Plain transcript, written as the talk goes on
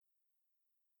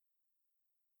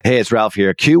Hey, it's Ralph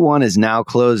here. Q1 is now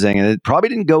closing and it probably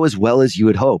didn't go as well as you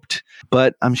had hoped,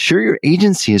 but I'm sure your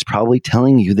agency is probably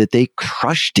telling you that they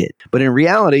crushed it. But in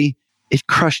reality, it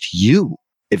crushed you.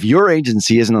 If your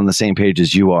agency isn't on the same page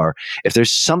as you are, if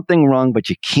there's something wrong, but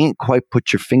you can't quite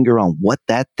put your finger on what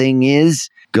that thing is,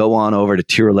 go on over to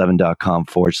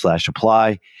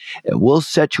tier11.com/apply and we'll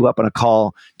set you up on a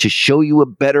call to show you a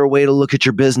better way to look at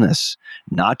your business.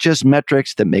 Not just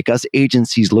metrics that make us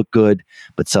agencies look good,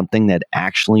 but something that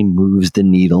actually moves the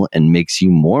needle and makes you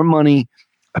more money,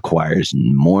 acquires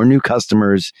more new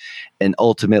customers, and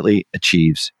ultimately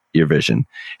achieves your vision.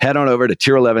 Head on over to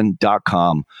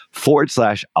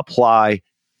tier11.com/apply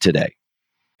today.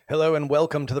 Hello and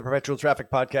welcome to the Perpetual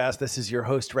Traffic Podcast. This is your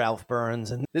host, Ralph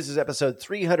Burns, and this is episode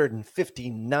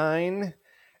 359.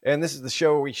 And this is the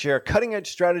show where we share cutting-edge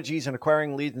strategies on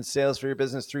acquiring leads and sales for your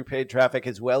business through paid traffic,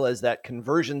 as well as that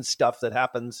conversion stuff that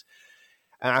happens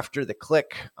after the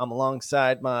click. I'm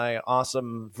alongside my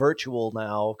awesome virtual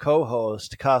now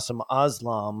co-host, Qasim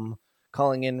Aslam,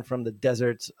 calling in from the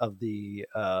deserts of the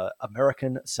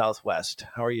American Southwest.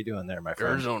 How are you doing there, my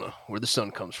friend? Arizona, where the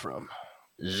sun comes from.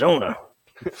 Zona.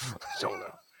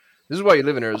 Arizona. This is why you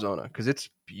live in Arizona, because it's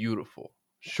beautiful.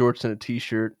 Shorts and a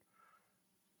t-shirt.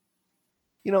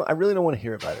 You know, I really don't want to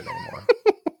hear about it anymore.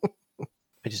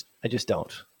 I just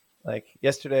don't. Like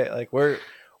yesterday, like we're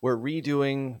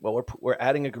redoing. Well, we're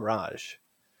adding a garage,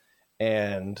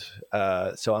 and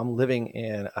so I'm living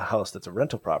in a house that's a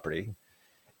rental property,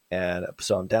 and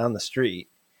so I'm down the street,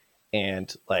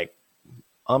 and like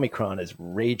Omicron is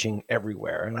raging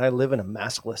everywhere, and I live in a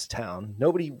maskless town.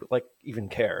 Nobody like even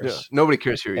cares. Yeah, nobody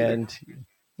cares here either. And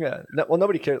yeah, well,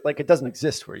 nobody cares. Like it doesn't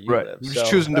exist where you live. You're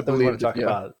just choosing to believe. Talk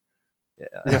about.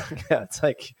 Yeah. Yeah, it's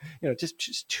like,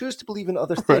 just choose to believe in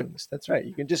other things. That's right.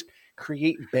 You can just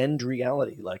bend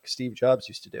reality like Steve Jobs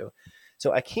used to do.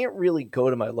 So I can't really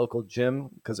go to my local gym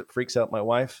because it freaks out my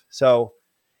wife. So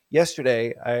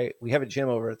yesterday we have a gym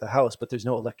over at the house, but there's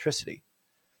no electricity.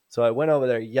 So I went over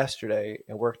there yesterday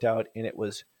and worked out, and it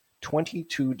was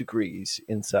 22 degrees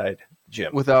inside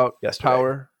gym. Without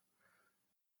power?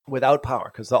 Without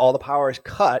power, because all the power is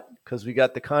cut because we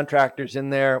got the contractors in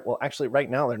there. Well, actually, right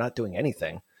now they're not doing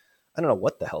anything. I don't know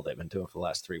what the hell they've been doing for the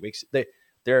last 3 weeks.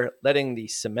 They're letting the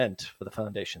cement for the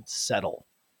foundation settle.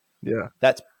 Yeah,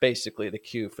 that's basically the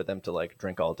cue for them to like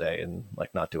drink all day and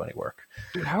like not do any work.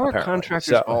 Dude, how are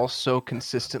contractors all so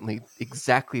consistently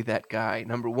exactly that guy?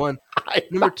 Number one.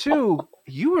 Number two,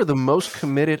 you are the most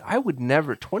committed. I would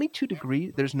never. 22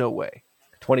 degrees. There's no way.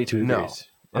 22 degrees. No.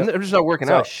 Yep. I'm just not working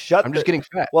out. I'm just getting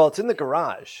fat. Well, it's in the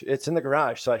garage.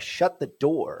 So I shut the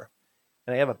door,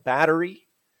 and I have a battery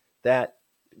that,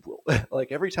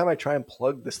 like, every time I try and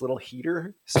plug this little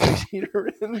space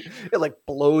heater in, it like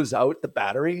blows out the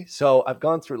battery. So I've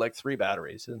gone through like 3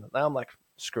 batteries, and now I'm like,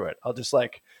 screw it. I'll just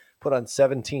like put on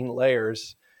 17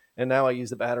 layers, and now I use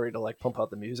the battery to like pump out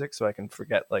the music so I can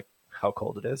forget like how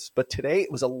cold it is. But today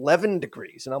it was 11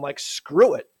 degrees, and I'm like,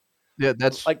 screw it. Yeah,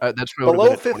 that's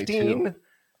below 15.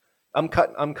 I'm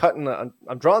drawing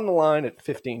the line at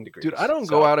 15 degrees. Dude, I don't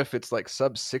go out if it's like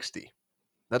sub 60.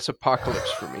 That's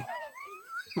apocalypse for me.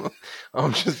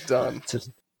 I'm just done.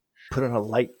 Just put on a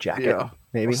light jacket,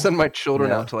 maybe. I'll send my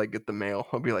children out to like get the mail.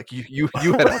 I'll be like, you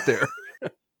head out there.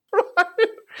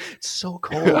 It's so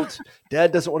cold.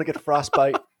 Dad doesn't want to get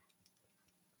frostbite.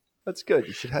 That's good.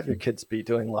 You should have your kids be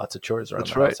doing lots of chores around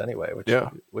the house anyway,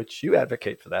 which you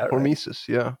advocate for that.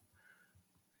 Hormesis, right?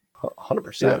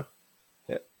 100%. Yeah.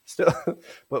 Still,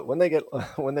 but when they get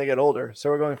older, so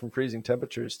we're going from freezing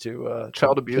temperatures to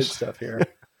child abuse stuff here.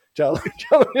 child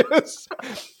abuse.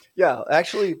 Yeah,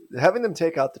 actually, having them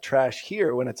take out the trash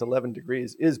here when it's 11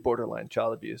 degrees is borderline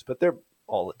child abuse, but they're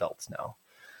all adults now.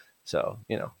 So,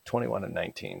 21 and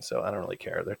 19. So I don't really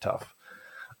care. They're tough.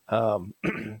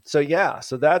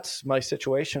 So that's my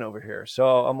situation over here.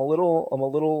 So I'm a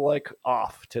little like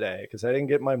off today because I didn't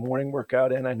get my morning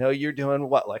workout in. I know you're doing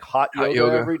like hot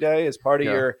yoga every day as part of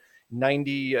your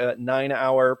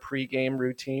 99-hour pregame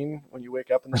routine when you wake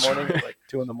up in the morning at like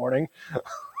 2 a.m.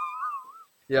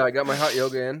 Yeah, I got my hot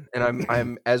yoga in, and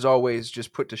I'm as always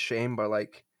just put to shame by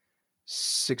like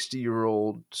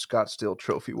 60-year-old Scottsdale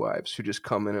trophy wives who just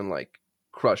come in and like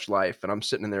crush life, and I'm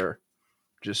sitting in there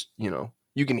just,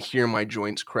 you can hear my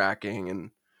joints cracking,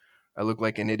 and I look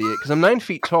like an idiot because I'm 9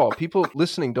 feet tall. People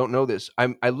listening don't know this.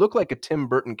 I look like a Tim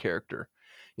Burton character.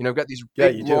 I've got these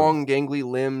big, long, gangly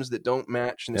limbs that don't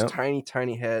match, and this tiny,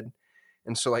 tiny head.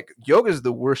 And so, like, yoga is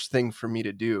the worst thing for me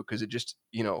to do because it just,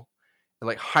 it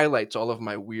like highlights all of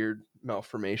my weird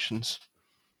malformations.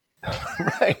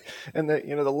 Right. And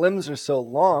the limbs are so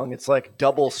long, it's like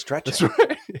double stretching. That's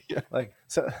right. Yeah. Like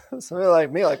somebody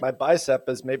like me, like my bicep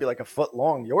is maybe like a foot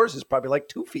long. Yours is probably like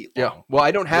 2 feet long. Yeah. Well,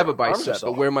 I don't have Your a arms are bicep, so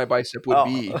but where my bicep would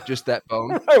be, just that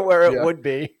bone. right where it Yeah. would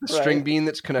be. The right? string bean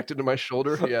that's connected to my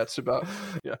shoulder. Yeah, it's about.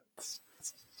 Yeah. It's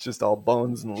just all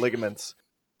bones and ligaments.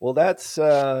 Well, that's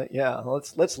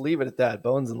let's leave it at that.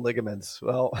 Bones and ligaments.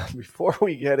 Well, before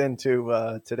we get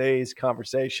into today's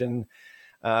conversation,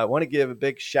 I want to give a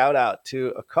big shout out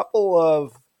to a couple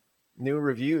of new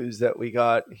reviews that we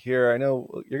got here. I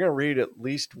know you're going to read at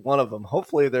least one of them.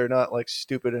 Hopefully they're not like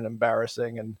stupid and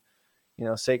embarrassing and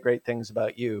say great things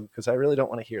about you, because I really don't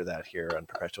want to hear that here on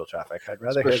Perpetual Traffic. I'd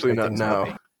rather Especially hear not great things about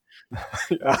now. me.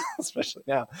 Yeah, especially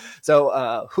now.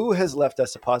 So who has left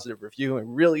us a positive review?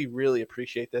 And really, really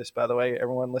appreciate this, by the way,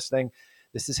 everyone listening.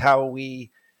 This is how we,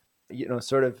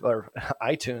 sort of, or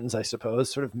iTunes, I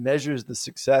suppose, sort of measures the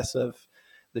success of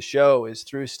the show is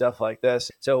through stuff like this.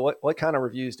 So what kind of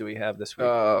reviews do we have this week?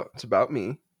 It's about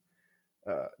me.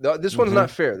 This one's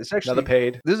not fair. This actually, Another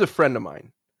paid. This is a friend of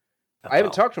mine. I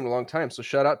haven't Oh. talked to him in a long time. So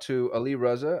shout out to Ali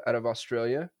Raza out of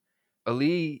Australia.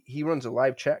 Ali, he runs a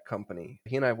live chat company.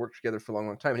 He and I have worked together for a long,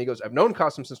 long time. And he goes, I've known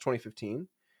Qasim since 2015.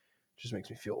 Just makes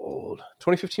me feel old.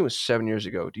 2015 was 7 years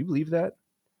ago. Do you believe that?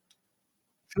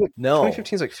 I feel like No,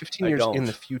 2015 is like 15 I years don't. in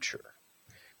the future.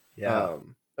 Yeah.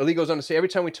 Ali goes on to say, every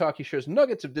time we talk, he shares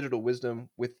nuggets of digital wisdom.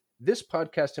 With this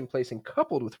podcast in place and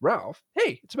coupled with Ralph,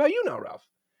 hey, it's about you now, Ralph.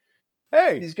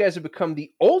 Hey. These guys have become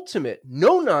the ultimate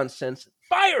no-nonsense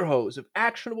fire hose of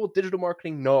actionable digital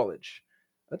marketing knowledge.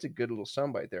 That's a good little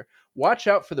soundbite there. Watch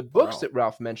out for the books that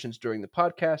Ralph mentions during the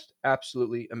podcast.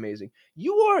 Absolutely amazing.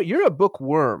 You're a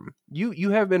bookworm.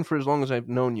 You have been for as long as I've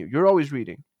known you. You're always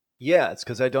reading. Yeah, it's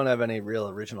because I don't have any real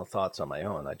original thoughts on my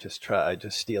own. I just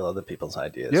steal other people's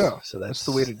ideas. Yeah, so that's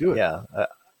the way to do it. Yeah,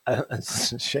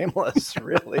 it's shameless,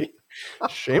 really.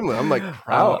 Shameless. I'm like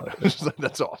proud.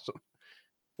 That's awesome.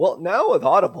 Well, now with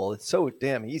Audible, it's so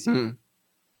damn easy. Mm.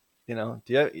 Do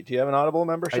you have an Audible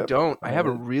membership? I don't. I have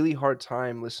a really hard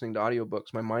time listening to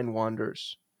audiobooks. My mind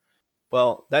wanders.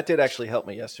 Well, that did actually help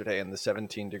me yesterday in the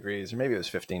 17 degrees, or maybe it was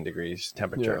 15 degrees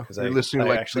temperature. Yeah, Because you're I listening I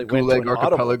like actually the went to Gulag an Audible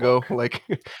Archipelago. book. Like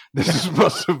this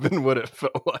must have been what it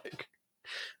felt like.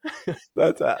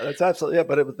 That's absolutely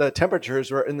But the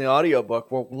temperatures were in the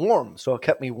audiobook were warm, so it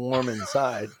kept me warm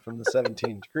inside from the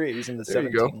 17 degrees and the There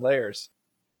you go. 17 layers.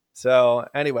 So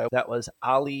anyway, that was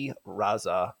Ali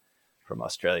Raza from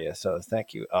Australia. So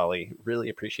thank you, Ali. Really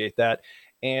appreciate that.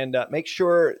 And make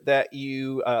sure that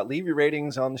you leave your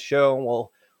ratings on the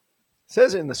show. It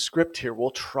says in the script here,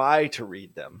 we'll try to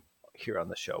read them here on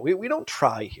the show. We don't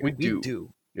try here. We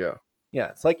do. Yeah. Yeah,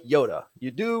 it's like Yoda.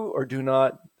 You do or do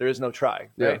not. There is no try.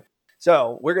 Right? Yeah.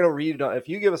 So we're gonna read it. If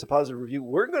you give us a positive review,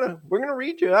 we're gonna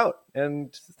read you out.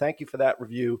 And thank you for that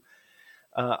review,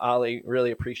 Ali.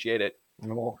 Really appreciate it.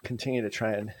 And we'll continue to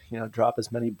try and drop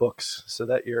as many books so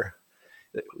that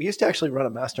we used to actually run a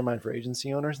mastermind for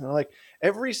agency owners, and they're like,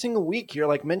 every single week you're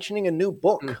like mentioning a new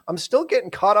book. I'm still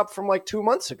getting caught up from like 2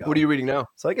 months ago. What are you reading now?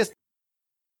 So I guess,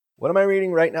 what am I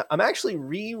reading right now? I'm actually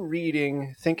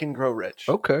rereading Think and Grow Rich.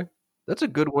 Okay. That's a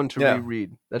good one to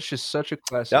reread. That's just such a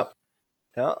classic. Yep.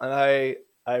 Yeah, and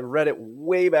I read it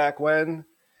way back when,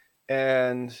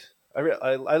 and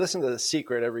I listen to The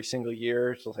Secret every single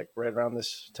year, so like right around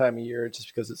this time of year,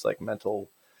 just because it's like mental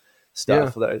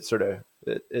stuff that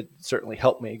it certainly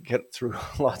helped me get through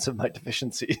lots of my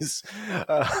deficiencies.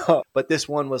 But this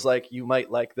one was like, you might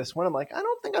like this one. I'm like, I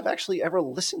don't think I've actually ever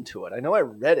listened to it. I know I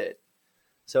read it,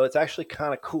 so it's actually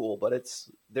kind of cool, but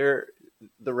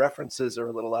the references are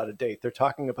a little out of date. They're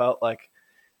talking about like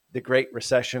the Great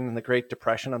Recession and the Great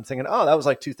Depression. I'm thinking, oh, that was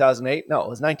like 2008. No, it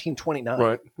was 1929.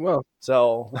 Right. Well,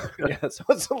 so so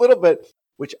it's a little bit,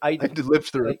 which I had to live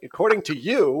through. According to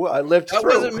you, I lived through.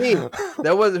 That wasn't me.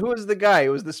 Who was the guy? It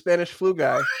was the Spanish flu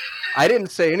guy. I didn't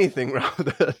say anything wrong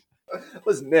with it. It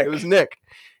was Nick. It was Nick.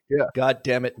 Yeah. God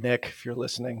damn it, Nick, if you're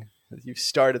listening. You've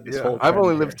started this whole I've only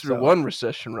trend lived through one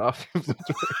recession, Ralph.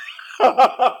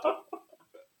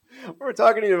 We were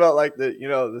talking to you about like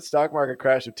the stock market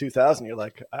crash of 2000. You're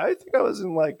like, I think I was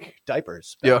in like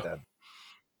diapers back then.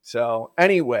 So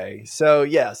anyway, so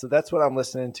that's what I'm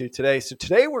listening to today. So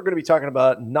today we're going to be talking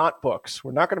about not books.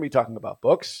 We're not going to be talking about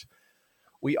books.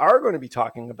 We are going to be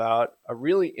talking about a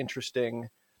really interesting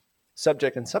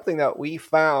subject and something that we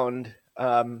found.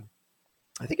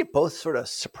 I think it both sort of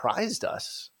surprised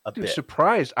us a bit.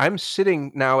 Surprised. I'm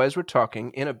sitting now as we're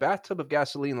talking in a bathtub of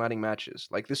gasoline lighting matches.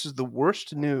 Like, this is the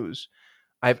worst news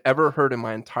I've ever heard in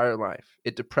my entire life.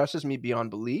 It depresses me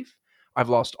beyond belief. I've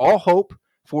lost all hope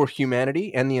for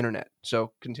humanity and the internet.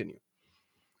 So continue.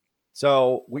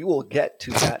 So we will get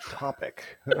to that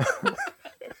topic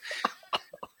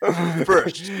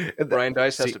First, Brian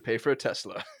Dice has to pay for a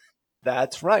Tesla.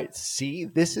 That's right. See,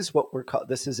 this is what we're called.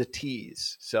 This is a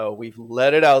tease. So we've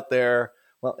let it out there.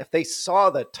 Well, if they saw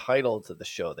the title to the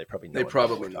show, they probably know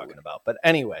what we're talking about. But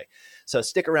anyway, so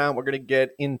stick around. We're going to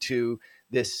get into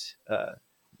this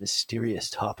mysterious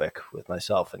topic with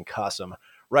myself and Qasim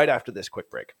right after this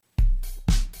quick break.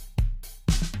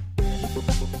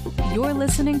 You're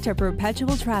listening to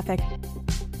Perpetual Traffic.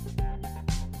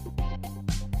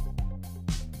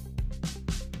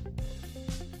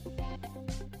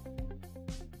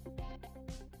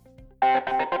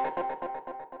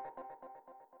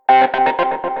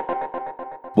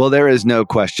 Well, there is no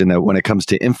question that when it comes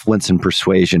to influence and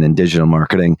persuasion in digital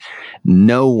marketing,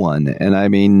 no one, and I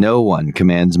mean no one,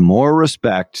 commands more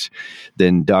respect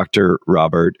than Dr.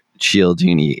 Robert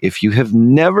Cialdini. If you have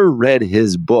never read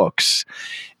his books,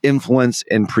 Influence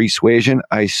and Persuasion,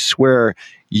 I swear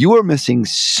you are missing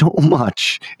so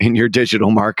much in your digital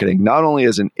marketing, not only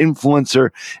as an influencer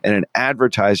and an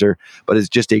advertiser, but as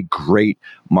just a great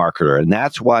marketer. And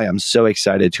that's why I'm so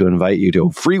excited to invite you to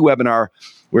a free webinar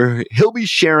where he'll be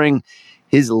sharing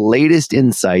his latest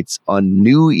insights on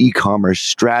new e-commerce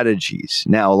strategies.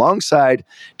 Now, alongside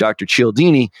Dr.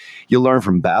 Cialdini, you'll learn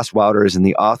from Bass Wouters and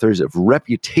the authors of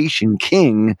Reputation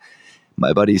King,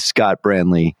 my buddies Scott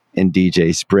Branley and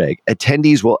DJ Sprigg.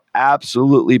 Attendees will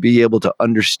absolutely be able to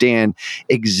understand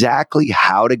exactly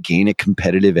how to gain a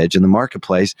competitive edge in the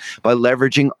marketplace by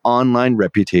leveraging online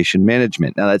reputation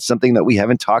management. Now, that's something that we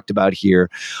haven't talked about here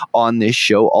on this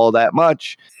show all that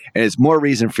much. And it's more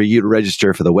reason for you to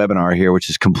register for the webinar here, which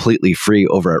is completely free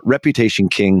over at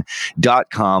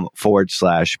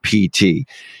reputationking.com/PT.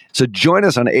 So join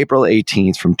us on April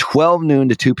 18th from 12 noon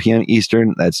to 2 p.m.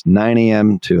 Eastern. That's 9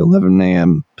 a.m. to 11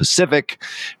 a.m. Pacific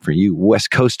for you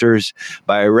West Coasters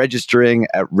by registering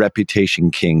at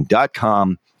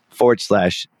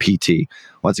reputationking.com/PT.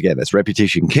 Once again, that's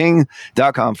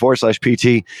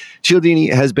reputationking.com/PT. Cialdini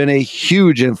has been a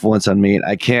huge influence on me, and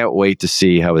I can't wait to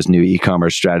see how his new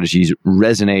e-commerce strategies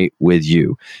resonate with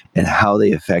you and how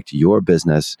they affect your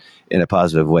business in a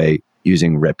positive way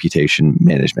using reputation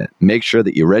management. Make sure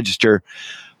that you register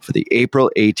for the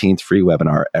April 18th free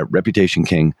webinar at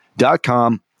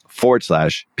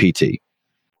reputationking.com/PT.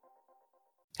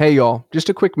 Hey y'all, just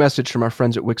a quick message from our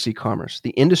friends at Wix e-commerce, the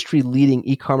industry-leading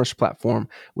e-commerce platform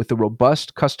with a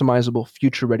robust, customizable,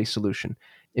 future-ready solution.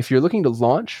 If you're looking to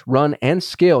launch, run, and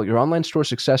scale your online store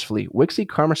successfully, Wix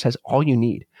e-commerce has all you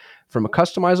need. From a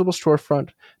customizable storefront,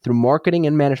 through marketing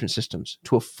and management systems,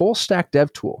 to a full-stack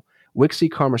dev tool, Wix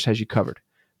e-commerce has you covered.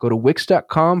 Go to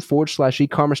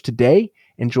wix.com/e-commerce today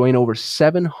and join over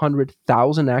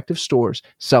 700,000 active stores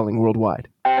selling worldwide.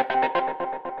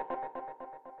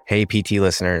 Hey, PT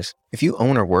listeners. If you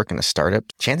own or work in a startup,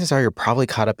 chances are you're probably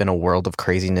caught up in a world of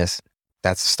craziness.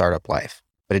 That's startup life.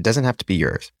 But it doesn't have to be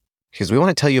yours. Because we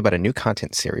want to tell you about a new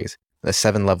content series, The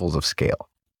 7 Levels of Scale.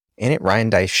 In it, Ryan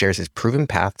Dice shares his proven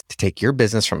path to take your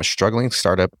business from a struggling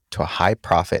startup to a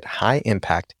high-profit,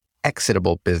 high-impact,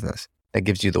 exitable business that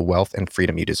gives you the wealth and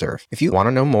freedom you deserve. If you want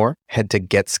to know more, head to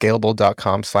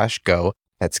getscalable.com/go.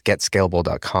 That's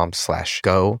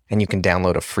getscalable.com/go. And you can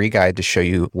download a free guide to show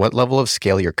you what level of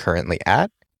scale you're currently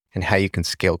at and how you can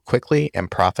scale quickly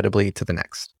and profitably to the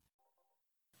next.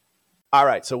 All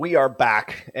right, so we are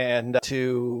back, and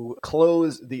to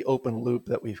close the open loop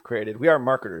that we've created, we are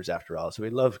marketers after all, so we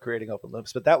love creating open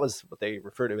loops, but that was what they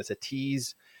refer to as a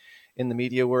tease in the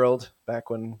media world back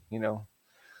when,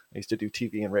 I used to do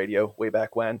TV and radio way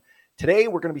back when. Today,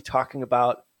 we're going to be talking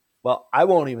about, well, I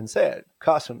won't even say it.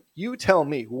 Qasim, you tell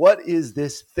me, what is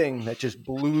this thing that just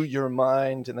blew your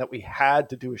mind and that we had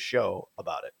to do a show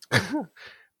about it?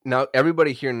 Now,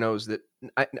 everybody here knows that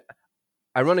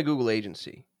I run a Google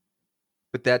agency,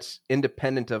 but that's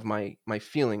independent of my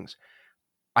feelings.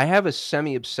 I have a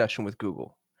semi-obsession with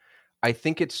Google. I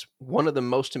think it's one of the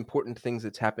most important things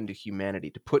that's happened to humanity,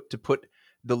 to put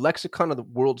the lexicon of the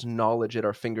world's knowledge at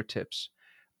our fingertips.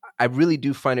 I really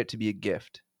do find it to be a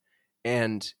gift.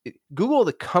 And Google,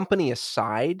 the company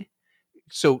aside,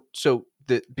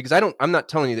 because I'm not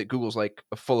telling you that Google's like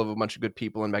full of a bunch of good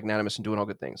people and magnanimous and doing all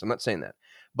good things. I'm not saying that.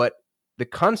 But the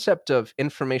concept of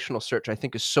informational search, I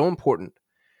think, is so important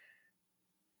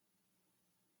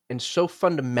and so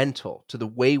fundamental to the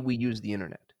way we use the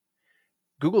internet.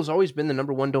 Google's always been the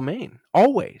number one domain,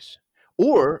 always.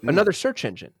 Or another search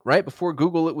engine, right? Before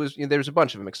Google, it was, there's a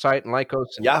bunch of them, Excite and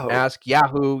Lycos and Yahoo. Ask,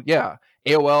 Yahoo,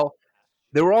 AOL.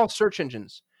 They were all search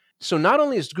engines. So not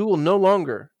only is Google no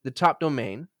longer the top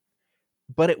domain,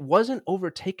 but it wasn't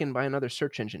overtaken by another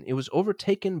search engine. It was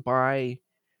overtaken by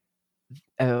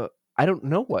I don't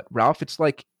know what, Ralph. It's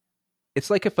like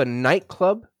if a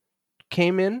nightclub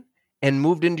came in and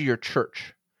moved into your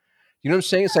church. You know what I'm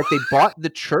saying? It's like they bought the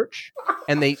church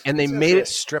and they made a it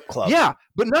strip club. Yeah,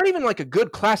 but not even like a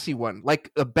good classy one,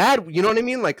 like a bad, you know what I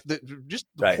mean? Like just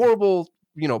Right. horrible,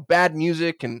 bad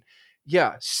music and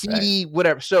seedy,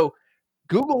 whatever. So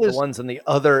Google is the ones on the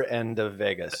other end of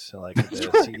Vegas, like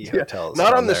the right, seedy hotels.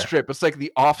 not on the there. strip. It's like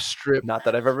the off strip. Not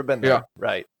that I've ever been there.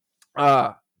 Yeah.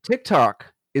 Right.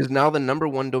 TikTok is now the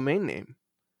 #1 domain name.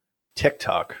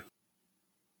 TikTok.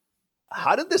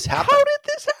 How did this happen? How did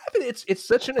this happen? It's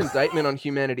such an indictment on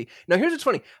humanity. Now, here's what's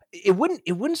funny. It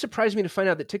wouldn't surprise me to find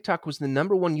out that TikTok was the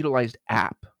 #1 utilized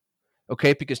app.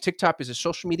 Okay, because TikTok is a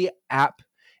social media app,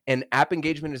 and app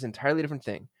engagement is an entirely different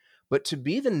thing. But to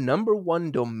be the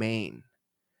 #1 domain,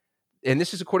 and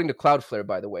this is according to Cloudflare,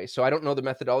 by the way. So I don't know the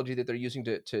methodology that they're using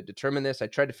to determine this. I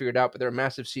tried to figure it out, but they're a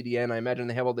massive CDN. I imagine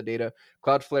they have all the data.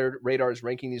 Cloudflare Radar is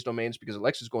ranking these domains because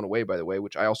Alexa's going away, by the way,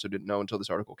 which I also didn't know until this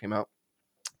article came out.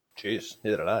 Jeez,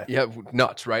 neither did I. Yeah,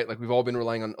 nuts, right? Like we've all been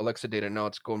relying on Alexa data. Now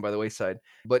it's going by the wayside.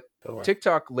 But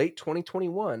TikTok late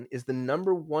 2021 is the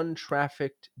 #1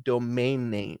 trafficked domain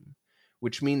name,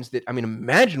 which means that, I mean,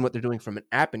 imagine what they're doing from an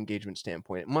app engagement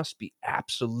standpoint. It must be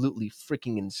absolutely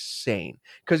freaking insane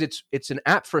because it's an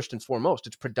app first and foremost.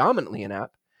 It's predominantly an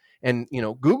app, and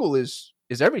Google is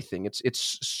everything.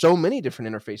 It's so many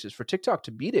different interfaces. For TikTok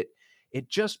to beat it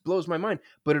just blows my mind.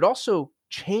 But it also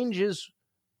changes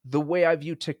the way I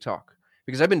view TikTok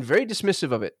because I've been very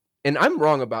dismissive of it. And I'm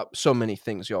wrong about so many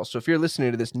things, y'all. So if you're listening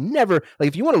to this, never, like,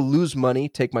 if you want to lose money,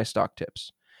 take my stock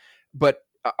tips. But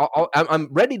I'm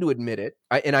ready to admit it.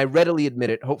 And I readily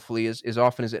admit it, hopefully, as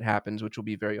often as it happens, which will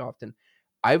be very often.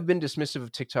 I've been dismissive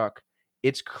of TikTok.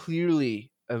 It's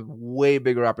clearly a way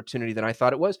bigger opportunity than I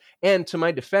thought it was. And to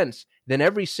my defense, than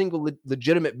every single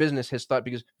legitimate business has thought,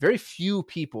 because very few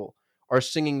people are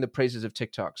singing the praises of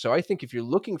TikTok. So I think if you're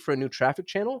looking for a new traffic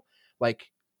channel,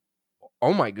 like,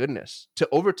 oh my goodness, to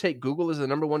overtake Google as the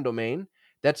 #1 domain,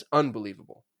 that's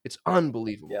unbelievable. It's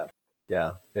unbelievable.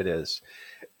 Yeah, it is.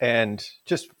 And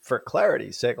just for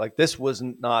clarity's sake, like, this was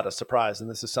not a surprise. And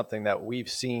this is something that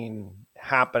we've seen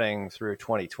happening through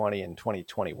 2020 and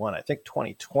 2021. I think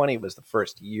 2020 was the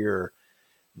first year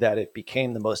that it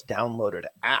became the most downloaded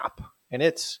app. And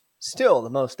it's still the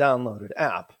most downloaded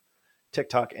app.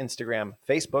 TikTok, Instagram,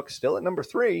 Facebook still at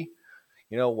 #3,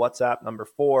 WhatsApp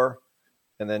 #4,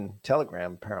 and then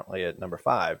Telegram apparently at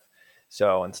 #5.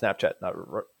 So, and Snapchat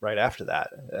right after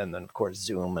that. And then of course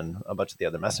Zoom and a bunch of the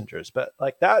other messengers, but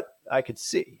like that I could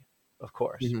see, of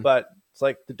course. Mm-hmm. But it's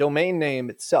like the domain name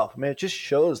itself. I mean, it just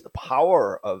shows the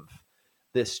power of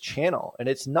this channel, and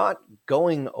it's not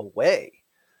going away.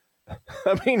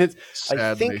 I mean,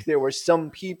 I think there were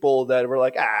some people that were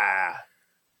like,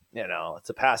 it's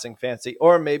a passing fancy,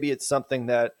 or maybe it's something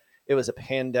that it was a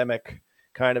pandemic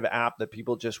kind of app that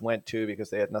people just went to because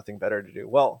they had nothing better to do.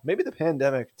 Well, maybe the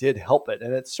pandemic did help it.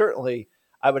 And it's certainly,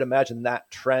 I would imagine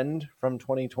that trend from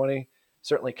 2020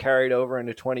 certainly carried over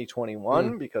into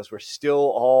 2021 because we're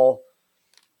still all,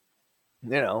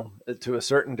 to a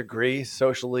certain degree,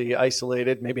 socially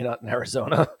isolated, maybe not in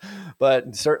Arizona,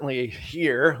 but certainly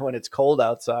here when it's cold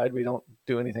outside, we don't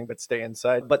do anything but stay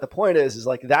inside. But the point is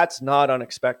like, that's not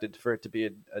unexpected for it to be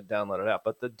a downloaded app.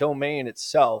 But the domain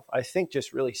itself, I think,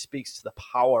 just really speaks to the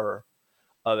power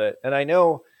of it. And I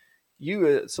know you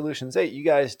at Solutions 8, you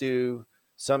guys do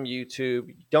some YouTube.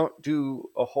 You don't do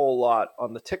a whole lot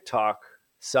on the TikTok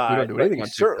side. We don't do anything on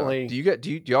TikTok. Certainly,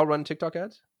 do y'all run TikTok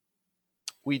ads?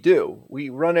 We do. We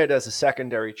run it as a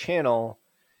secondary channel,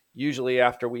 usually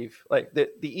after we've like the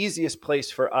easiest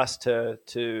place for us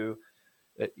to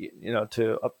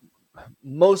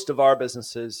most of our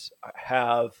businesses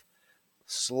have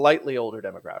slightly older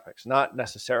demographics, not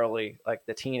necessarily like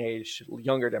the teenage,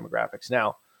 younger demographics.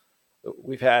 Now,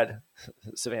 we've had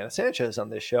Savannah Sanchez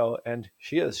on this show, and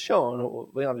she has shown,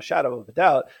 beyond a shadow of a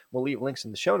doubt, we'll leave links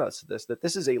in the show notes to this, that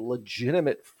this is a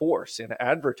legitimate force in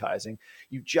advertising.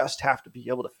 You just have to be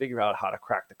able to figure out how to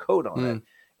crack the code on it.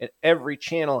 And every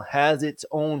channel has its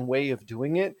own way of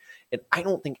doing it. And I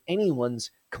don't think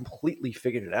anyone's completely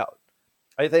figured it out.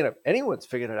 I think if anyone's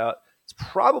figured it out, it's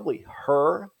probably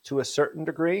her to a certain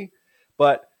degree,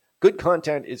 but good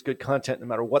content is good content no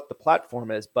matter what the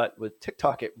platform is. But with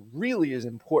TikTok, it really is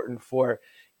important for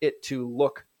it to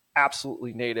look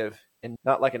absolutely native and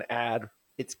not like an ad.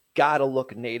 It's got to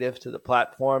look native to the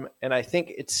platform. And I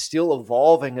think it's still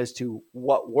evolving as to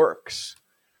what works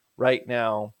right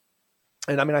now.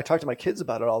 And I mean, I talk to my kids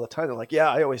about it all the time. They're like, yeah,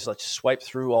 I always like swipe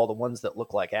through all the ones that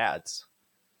look like ads.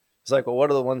 It's like, well, what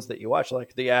are the ones that you watch?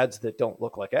 Like the ads that don't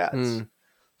look like ads.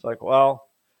 It's like, well,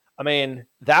 I mean,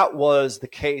 that was the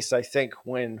case, I think,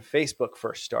 when Facebook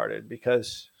first started,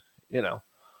 because, you know,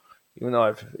 even though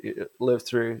I've lived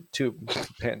through 2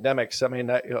 pandemics, I mean,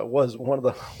 I was one of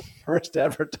the first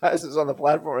advertisers on the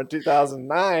platform in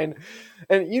 2009.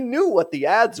 And you knew what the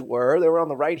ads were. They were on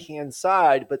the right-hand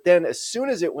side. But then as soon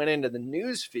as it went into the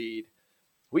news feed,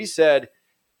 we said,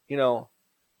 you know,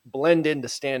 blend in to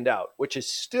stand out, which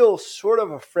is still sort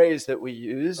of a phrase that we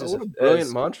use. What a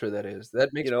brilliant mantra that is.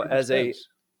 That makes sense.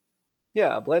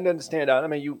 Blend in to stand out. I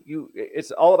mean,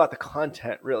 it's all about the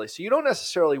content, really. So you don't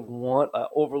necessarily want an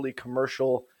overly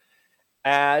commercial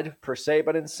ad per se,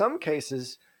 but in some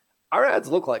cases, our ads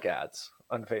look like ads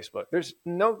on Facebook. There's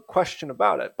no question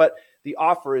about it. But the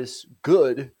offer is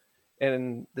good,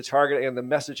 and the targeting and the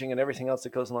messaging and everything else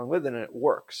that goes along with it, and it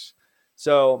works.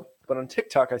 So, but on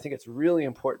TikTok, I think it's really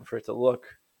important for it to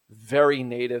look very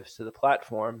native to the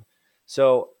platform.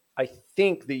 So I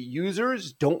think the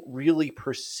users don't really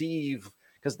perceive,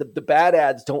 because the bad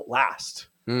ads don't last.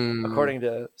 According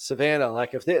to Savannah,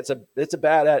 like if it's a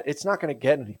bad ad, it's not going to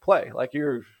get any play. Like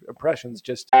your impressions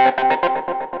just. Hey,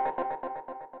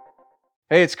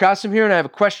 it's Kasim here, and I have a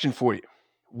question for you.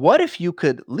 What if you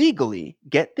could legally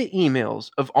get the emails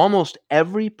of almost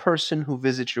every person who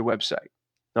visits your website?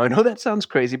 Now, I know that sounds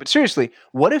crazy, but seriously,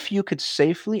 what if you could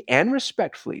safely and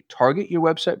respectfully target your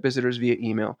website visitors via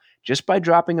email just by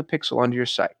dropping a pixel onto your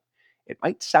site? It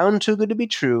might sound too good to be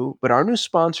true, but our new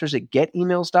sponsors at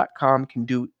getemails.com can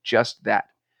do just that.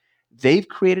 They've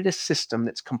created a system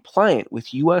that's compliant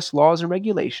with US laws and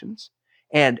regulations,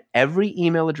 and every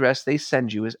email address they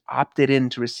send you is opted in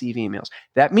to receive emails.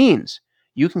 That means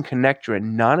you can connect your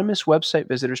anonymous website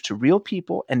visitors to real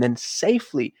people and then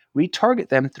safely retarget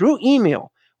them through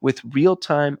email with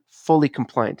real-time, fully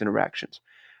compliant interactions.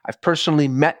 I've personally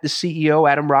met the CEO,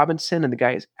 Adam Robinson, and the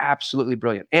guy is absolutely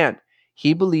brilliant. And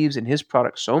he believes in his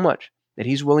product so much that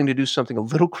he's willing to do something a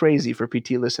little crazy for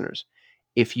PT listeners.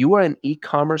 If you are an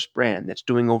e-commerce brand that's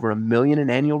doing over $1 million in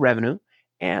annual revenue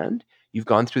and you've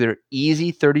gone through their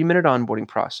easy 30-minute onboarding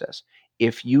process,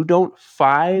 if you don't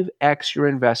 5x your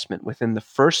investment within the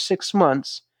first 6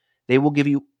 months, they will give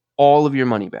you all of your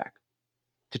money back.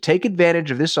 To take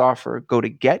advantage of this offer, go to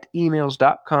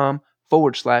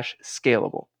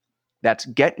getemails.com/scalable. That's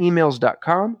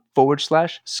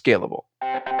getemails.com/scalable.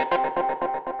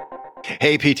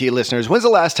 Hey, PT listeners, when's the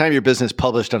last time your business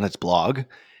published on its blog?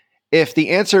 If the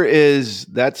answer is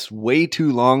that's way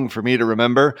too long for me to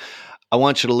remember, I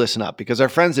want you to listen up, because our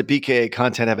friends at BKA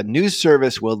Content have a new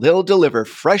service where they'll deliver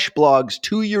fresh blogs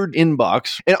to your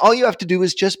inbox, and all you have to do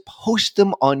is just post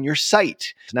them on your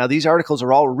site. Now, these articles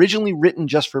are all originally written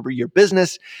just for your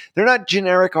business. They're not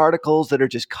generic articles that are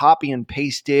just copy and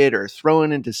pasted or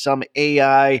thrown into some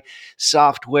AI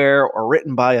software or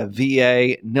written by a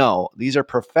VA. No, these are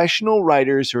professional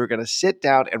writers who are going to sit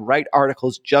down and write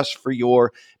articles just for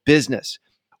your business.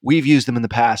 We've used them in the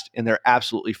past, and they're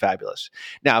absolutely fabulous.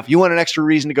 Now, if you want an extra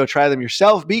reason to go try them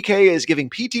yourself, BKA is giving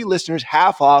PT listeners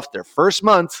half off their first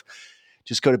month.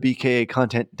 Just go to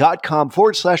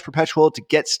bkacontent.com/perpetual to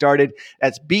get started.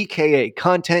 That's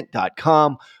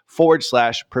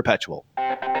bkacontent.com/perpetual.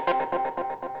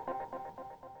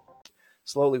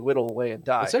 Slowly whittle away and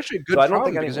die. It's actually a good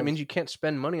problem, because it means you can't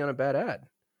spend money on a bad ad.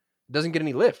 It doesn't get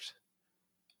any lift.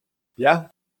 Yeah,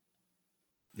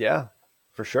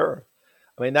 for sure.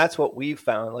 I mean, that's what we've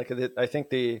found. Like, I think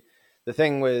the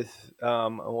thing with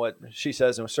what she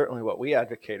says, and certainly what we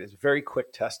advocate, is very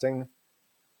quick testing.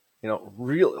 You know,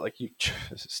 really, like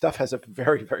stuff has a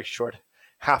very, very short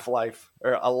half-life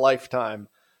or a lifetime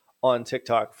on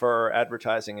TikTok for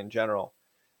advertising in general.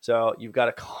 So you've got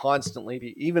to constantly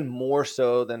be, even more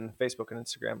so than Facebook and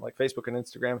Instagram. Like Facebook and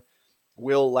Instagram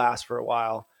will last for a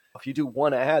while. If you do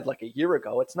one ad like a year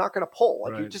ago, it's not going to pull.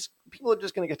 Like right. People are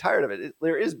just going to get tired of it.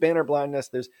 There is banner blindness.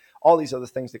 There's all these other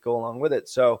things that go along with it.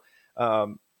 So,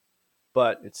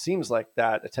 but it seems like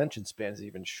that attention span is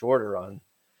even shorter on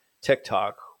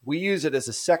TikTok. We use it as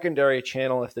a secondary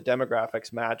channel if the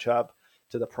demographics match up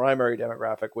to the primary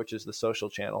demographic, which is the social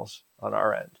channels on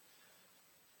our end.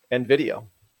 And video.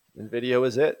 And video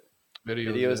is it.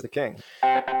 Video is the king.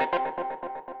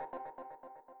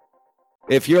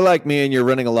 If you're like me and you're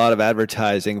running a lot of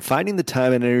advertising, finding the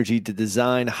time and energy to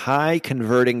design high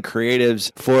converting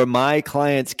creatives for my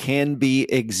clients can be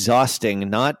exhausting,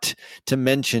 not to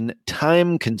mention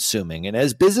time consuming. And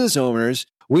as business owners,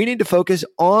 we need to focus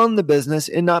on the business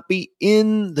and not be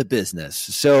in the business.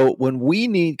 So when we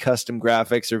need custom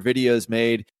graphics or videos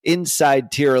made inside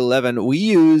Tier 11, we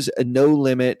use No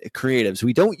Limit Creatives.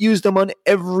 We don't use them on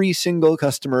every single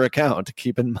customer account.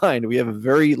 Keep in mind, we have a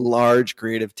very large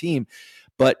creative team.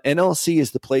 But NLC is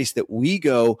the place that we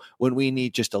go when we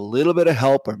need just a little bit of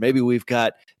help, or maybe we've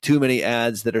got too many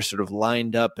ads that are sort of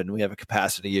lined up and we have a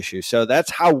capacity issue. So that's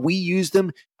how we use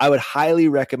them. I would highly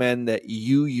recommend that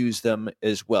you use them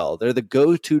as well. They're the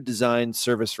go-to design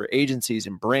service for agencies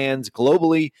and brands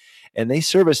globally, and they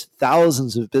service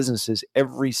thousands of businesses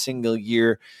every single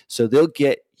year. So they'll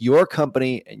get your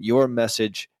company and your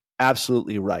message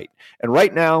absolutely right. And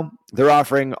right now, they're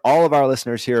offering all of our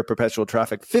listeners here at Perpetual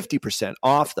Traffic 50%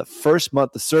 off the first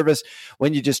month of service.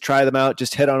 When you just try them out,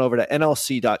 just head on over to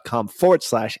nlc.com/ads.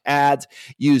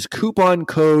 Use coupon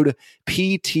code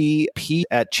PTP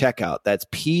at checkout. That's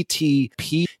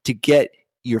PTP to get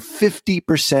your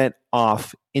 50%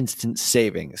 off instant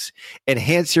savings.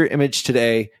 Enhance your image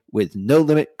today with No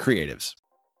Limit Creatives.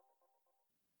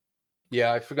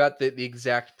 Yeah, I forgot the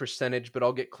exact percentage, but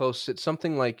I'll get close. It's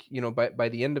something like, by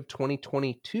the end of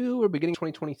 2022 or beginning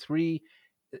 2023,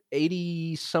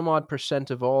 80 some odd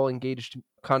 % of all engaged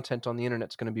content on the internet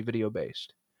is going to be video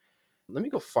based. Let me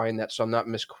go find that so I'm not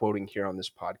misquoting here on this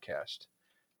podcast.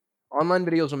 Online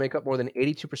videos will make up more than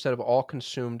 82% of all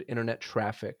consumed internet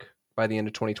traffic by the end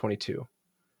of 2022.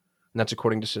 And that's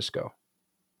according to Cisco.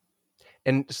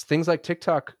 And things like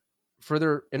TikTok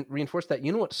further reinforce that.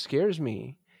 You know what scares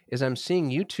me is I'm seeing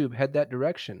YouTube head that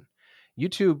direction.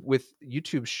 YouTube with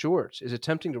YouTube Shorts is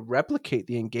attempting to replicate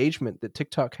the engagement that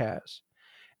TikTok has.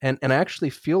 And I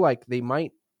actually feel like they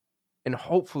might, and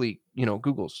hopefully,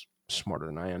 Google's smarter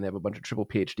than I am. They have a bunch of triple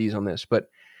PhDs on this, but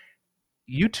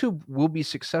YouTube will be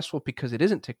successful because it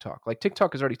isn't TikTok. Like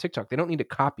TikTok is already TikTok. They don't need to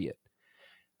copy it.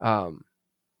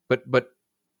 But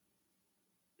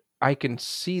I can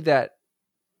see that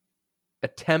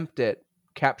attempt at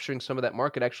capturing some of that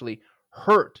market actually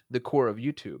hurt the core of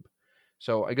YouTube.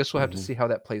 So I guess we'll have to see how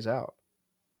that plays out.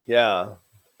 Yeah,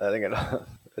 I think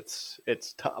it's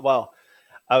tough. Well,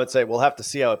 I would say we'll have to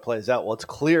see how it plays out. Well, it's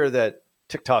clear that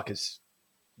TikTok is,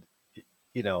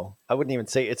 I wouldn't even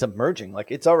say it's emerging.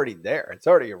 Like it's already there. It's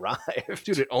already arrived.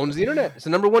 Dude, it owns the internet. It's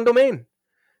the number one domain.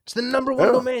 It's the number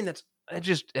one domain. That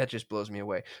just blows me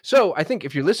away. So I think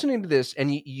if you're listening to this and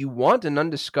you want an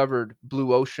undiscovered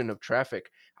blue ocean of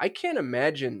traffic, I can't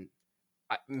imagine.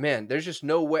 Man, there's just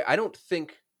no way. I don't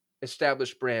think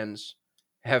established brands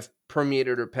have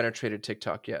permeated or penetrated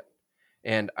TikTok yet.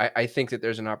 And I think that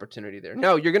there's an opportunity there.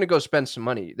 Now, you're going to go spend some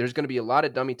money. There's going to be a lot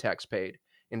of dummy tax paid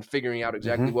in figuring out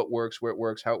exactly what works, where it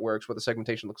works, how it works, what the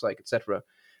segmentation looks like, etc.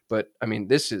 But, I mean,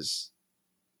 this is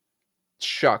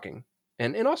shocking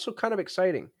and also kind of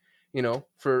exciting,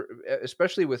 for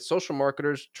especially with social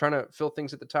marketers trying to fill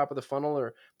things at the top of the funnel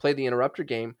or play the interrupter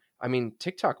game. I mean,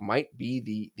 TikTok might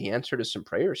be the answer to some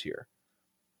prayers here.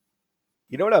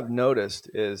 You know what I've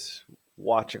noticed is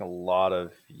watching a lot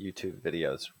of YouTube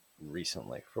videos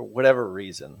recently for whatever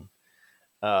reason.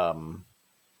 And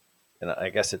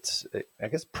I guess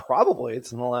probably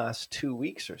it's in the last 2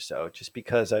 weeks or so, just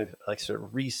because I've sort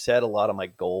of reset a lot of my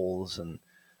goals. And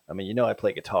I mean, I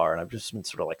play guitar and I've just been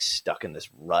sort of stuck in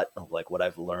this rut of what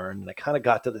I've learned. And I kind of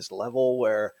got to this level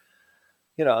where,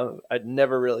 I'd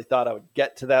never really thought I would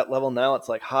get to that level. Now it's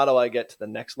how do I get to the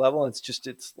next level? And it's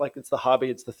the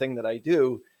hobby. It's the thing that I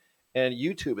do. And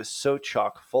YouTube is so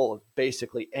chock full of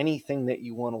basically anything that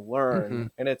you want to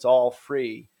learn, and it's all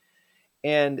free.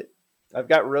 And I've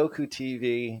got Roku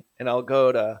TV, and I'll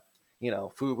go to,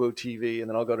 Fubo TV, and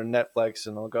then I'll go to Netflix,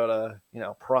 and I'll go to,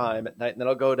 Prime at night, and then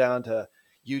I'll go down to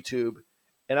YouTube.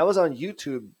 And I was on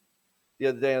YouTube the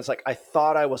other day, and it's I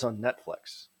thought I was on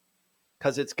Netflix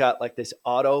because it's got this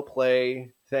autoplay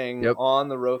thing on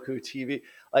the Roku TV.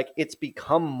 It's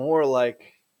become more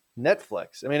like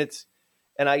Netflix. I mean,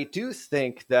 and I do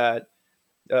think that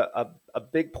a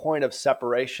big point of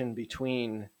separation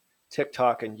between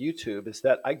TikTok and YouTube is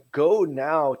that I go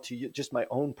now to just my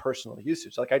own personal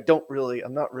usage. I'm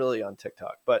not really on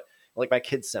TikTok, but my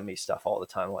kids send me stuff all the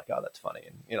time. I'm oh, that's funny.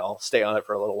 And, I'll stay on it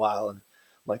for a little while. And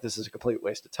I'm this is a complete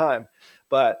waste of time.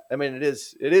 But I mean, it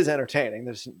is entertaining.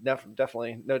 There's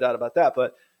definitely no doubt about that.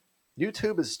 But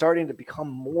YouTube is starting to become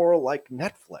more like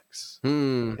Netflix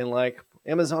and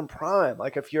Amazon Prime.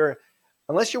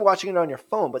 Unless you're watching it on your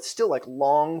phone, but still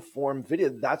long form video,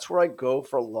 that's where I go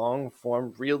for long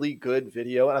form, really good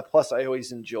video. And plus I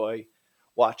always enjoy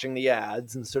watching the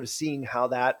ads and sort of seeing how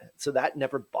so that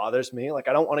never bothers me. I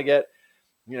don't want to get,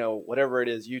 whatever it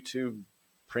is, YouTube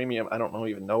Premium. I don't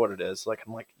even know what it is.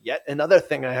 I'm yet another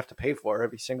thing I have to pay for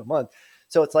every single month.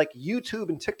 So it's YouTube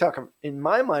and TikTok in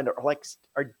my mind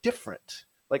are different.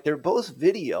 They're both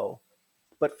video,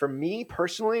 but for me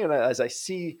personally, and as I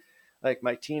see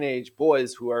my teenage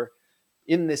boys who are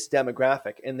in this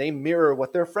demographic and they mirror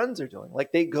what their friends are doing.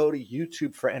 They go to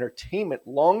YouTube for entertainment,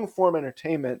 long form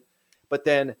entertainment, but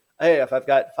then hey, if I've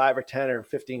got 5 or 10 or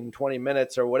 15, 20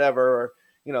 minutes or whatever,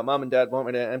 or, mom and dad want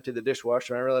me to empty the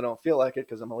dishwasher and I really don't feel like it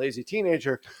because I'm a lazy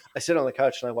teenager, I sit on the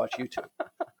couch and I watch YouTube.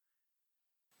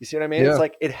 You see what I mean? Yeah. It's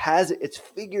like it's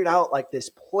figured out like this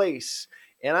place.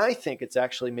 And I think it's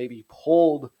actually maybe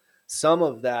pulled some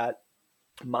of that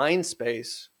mind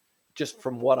space just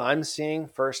from what I'm seeing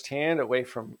firsthand away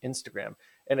from Instagram.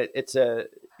 And it's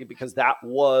because that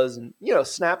was,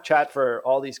 Snapchat for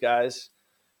all these guys,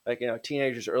 like,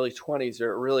 teenagers, early 20s,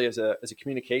 are really as a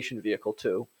communication vehicle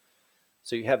too.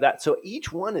 So you have that. So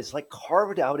each one is like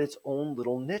carved out its own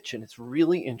little niche. And it's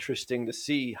really interesting to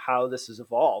see how this has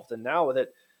evolved. And now with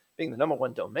it being the number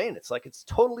one domain, it's like it's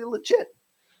totally legit.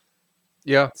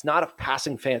 Yeah. It's not a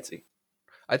passing fancy.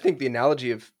 I think the analogy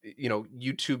of,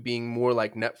 YouTube being more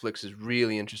like Netflix is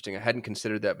really interesting. I hadn't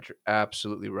considered that, but you're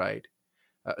absolutely right.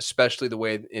 Especially the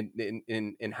way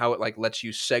in how it like lets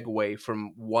you segue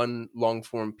from one long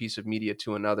form piece of media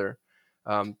to another.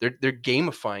 They're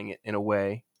gamifying it in a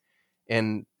way.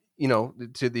 And,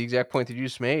 to the exact point that you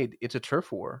just made, it's a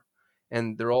turf war.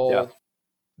 And they're all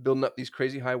building up these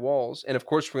crazy high walls. And of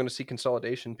course, we're going to see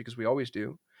consolidation because we always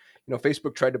do.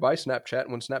 Facebook tried to buy Snapchat,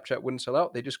 and when Snapchat wouldn't sell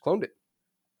out, they just cloned it.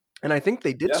 And I think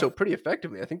they did so pretty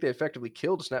effectively. I think they effectively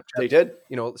killed Snapchat. They did.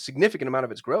 A significant amount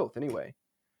of its growth anyway.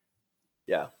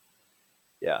 Yeah.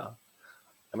 Yeah.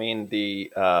 I mean,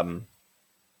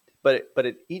 but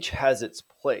it each has its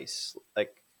place.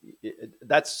 Like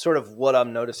that's sort of what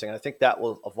I'm noticing. I think that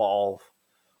will evolve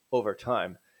over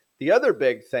time. The other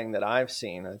big thing that I've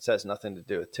seen, and it has nothing to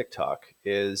do with TikTok,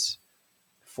 is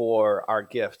for our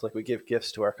gift. Like we give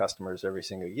gifts to our customers every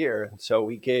single year. And so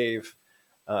we gave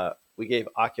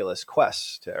Oculus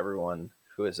Quests to everyone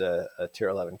who is a tier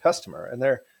 11 customer. And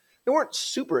they weren't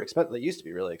super expensive. They used to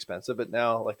be really expensive, but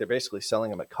now like they're basically selling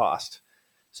them at cost.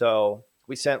 So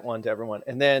we sent one to everyone.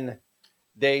 And then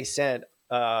they sent,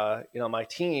 my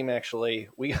team actually,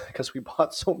 because we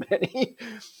bought so many,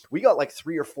 we got like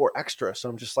 3 or 4 extra. So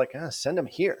I'm just like, send them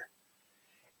here.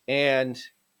 And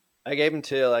I gave them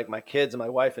to like my kids and my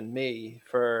wife and me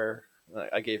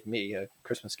I gave me a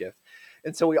Christmas gift.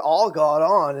 And so we all got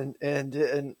on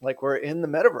and like we're in the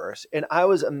metaverse. And I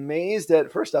was amazed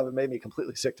at, first off, it made me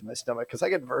completely sick to my stomach because I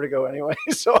get vertigo anyway.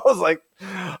 So I was like,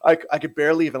 I could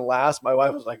barely even last. My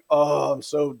wife was like, oh, I'm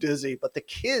so dizzy. But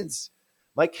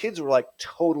my kids were like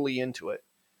totally into it.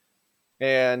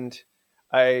 And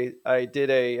I did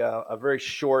a very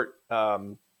short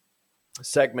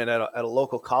segment at a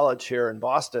local college here in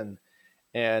Boston.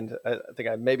 And I think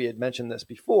I maybe had mentioned this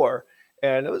before.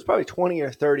 And it was probably 20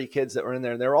 or 30 kids that were in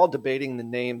there. And they're all debating the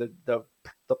name.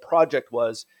 The project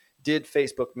was, did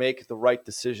Facebook make the right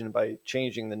decision by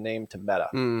changing the name to Meta?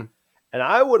 And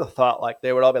I would have thought like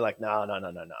they would all be like, no.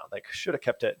 Like should have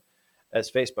kept it as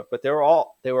Facebook. But they were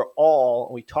all,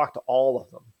 we talked to all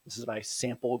of them. This is my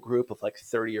sample group of like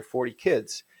 30 or 40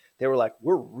 kids. They were like,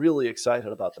 we're really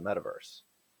excited about the metaverse.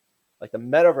 Like the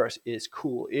metaverse is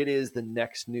cool. It is the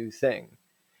next new thing.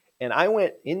 And I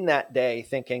went in that day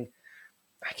thinking,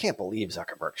 I can't believe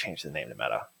Zuckerberg changed the name to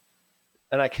Meta.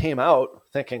 And I came out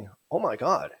thinking, oh my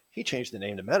God, he changed the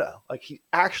name to Meta. Like he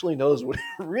actually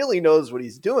really knows what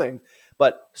he's doing,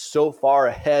 but so far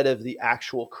ahead of the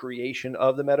actual creation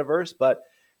of the metaverse. But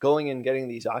going and getting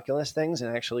these Oculus things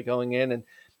and actually going in and,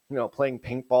 playing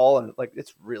paintball, and like,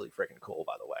 it's really freaking cool,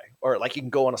 by the way. Or like you can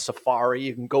go on a safari,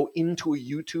 you can go into a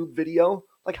YouTube video.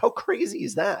 Like how crazy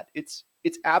is that? It's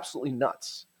absolutely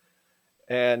nuts.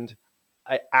 And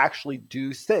I actually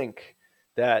do think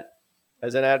that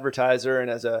as an advertiser and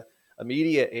as a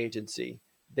media agency,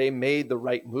 they made the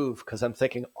right move, because I'm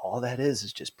thinking all that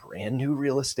is just brand new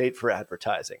real estate for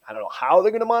advertising. I don't know how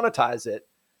they're going to monetize it,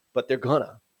 but they're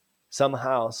gonna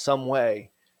somehow, some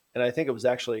way. And I think it was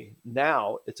actually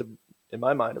in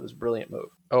my mind, it was a brilliant move.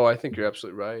 Oh, I think you're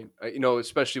absolutely right.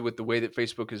 Especially with the way that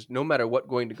Facebook is, no matter what,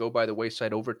 going to go by the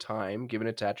wayside over time, given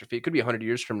its atrophy. It could be 100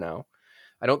 years from now.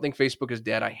 I don't think Facebook is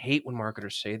dead. I hate when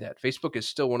marketers say that. Facebook is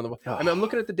still one of the... I'm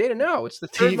looking at the data now. It's the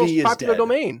third most popular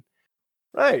domain.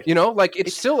 Right.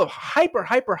 It's still a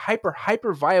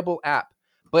hyper viable app,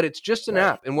 but it's just an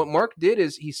app. And what Mark did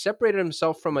is he separated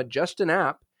himself from just an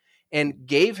app and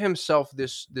gave himself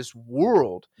this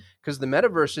world, because the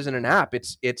metaverse isn't an app.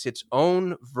 It's its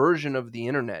own version of the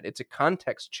internet. It's a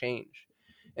context change.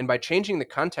 And by changing the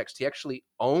context, he actually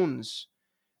owns...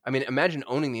 I mean, imagine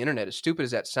owning the internet. As stupid as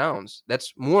that sounds,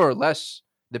 that's more or less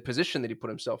the position that he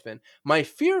put himself in. My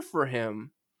fear for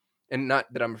him, and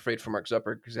not that I'm afraid for Mark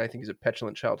Zuckerberg, because I think he's a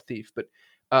petulant child thief, but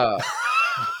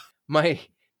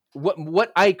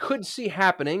what I could see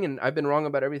happening, and I've been wrong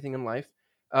about everything in life,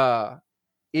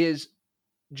 is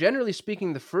generally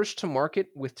speaking, the first to market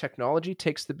with technology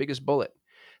takes the biggest bullet.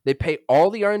 They pay all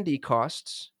the R&D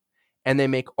costs and they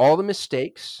make all the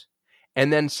mistakes.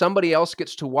 And then somebody else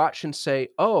gets to watch and say,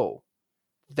 oh,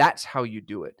 that's how you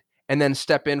do it. And then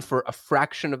step in for a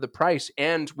fraction of the price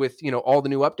and with, all the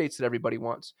new updates that everybody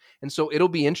wants. And so it'll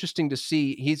be interesting to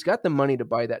see. He's got the money to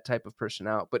buy that type of person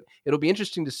out, but it'll be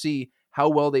interesting to see how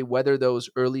well they weather those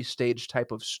early stage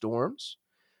type of storms.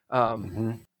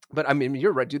 But I mean,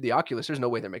 you're right, dude. The Oculus, there's no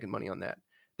way they're making money on that.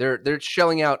 They're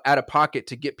shelling out of pocket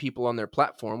to get people on their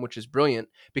platform, which is brilliant,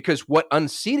 because what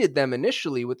unseated them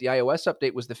initially with the iOS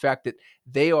update was the fact that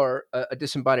they are a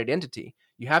disembodied entity.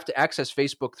 You have to access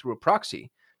Facebook through a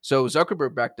proxy. So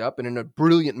Zuckerberg backed up and in a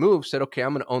brilliant move said, okay,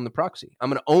 I'm going to own the proxy. I'm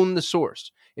going to own the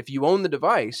source. If you own the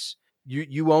device,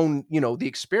 you own, the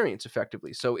experience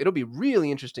effectively. So it'll be really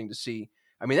interesting to see.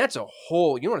 I mean, that's you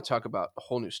want to talk about a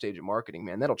whole new stage of marketing,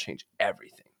 man. That'll change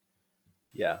everything.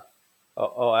 Yeah.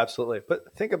 Oh, absolutely.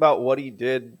 But think about what he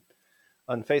did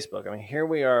on Facebook. I mean, here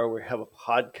we are. We have a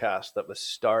podcast that was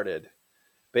started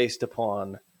based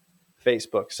upon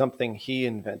Facebook, something he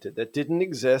invented that didn't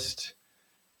exist,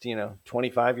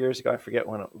 25 years ago. I forget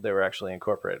when they were actually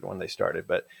incorporated, when they started.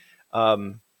 But,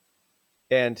 and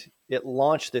it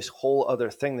launched this whole other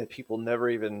thing that people never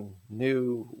even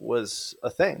knew was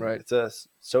a thing. Right. It's a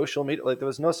social media. Like, there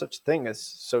was no such thing as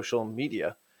social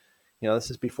media. This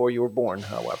is before you were born,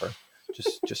 however.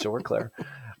 Just so we're clear.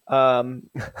 But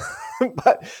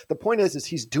the point is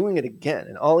he's doing it again.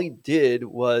 And all he did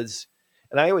was,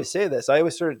 and I always say this, I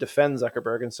always sort of defend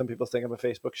Zuckerberg, and some people think I'm a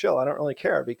Facebook shill. I don't really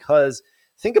care, because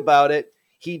think about it.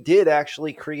 He did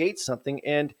actually create something,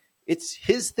 and it's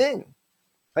his thing.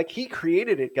 Like, he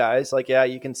created it, guys. Like, yeah,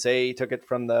 you can say he took it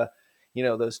from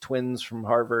those twins from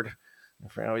Harvard.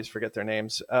 I always forget their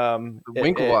names.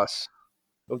 Winklevoss.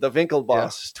 The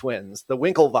Winklevoss twins, the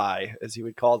Winklevi, as you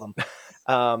would call them,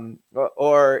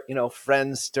 or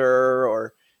Friendster,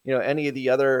 or any of the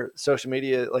other social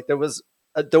media. Like, there was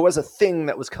a thing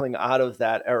that was coming out of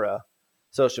that era,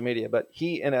 social media, but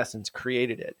he in essence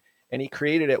created it, and he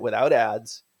created it without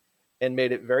ads and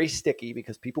made it very sticky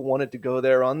because people wanted to go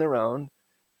there on their own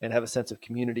and have a sense of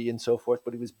community and so forth.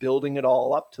 But he was building it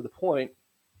all up to the point,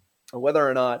 whether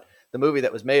or not the movie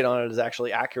that was made on it is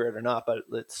actually accurate or not, but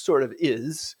it sort of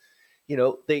is.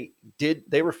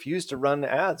 They refused to run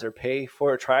ads or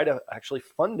try to actually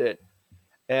fund it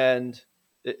and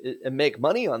make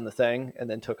money on the thing, and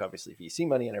then took obviously VC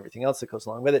money and everything else that goes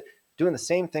along with it. Doing the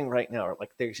same thing right now.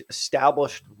 Like, they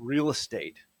established real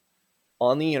estate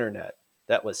on the internet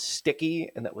that was sticky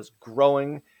and that was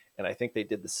growing. And I think they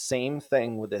did the same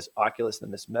thing with this Oculus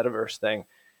and this metaverse thing.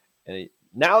 And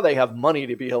now they have money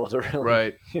to be able to really,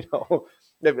 right.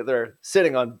 Maybe they're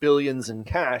sitting on billions in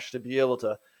cash to be able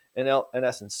to, in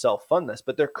essence, self-fund this.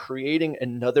 But they're creating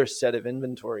another set of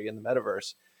inventory in the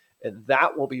metaverse. And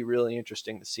that will be really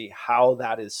interesting to see how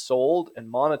that is sold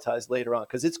and monetized later on,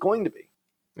 because it's going to be.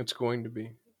 It's going to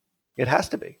be. It has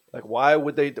to be. Like, why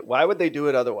would they do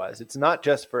it otherwise? It's not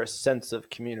just for a sense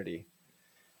of community.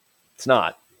 It's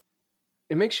not.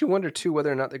 It makes you wonder too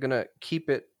whether or not they're going to keep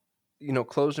it,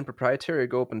 closed and proprietary, or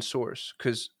go open source,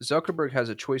 because Zuckerberg has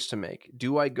a choice to make.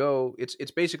 Do I go?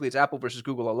 It's basically Apple versus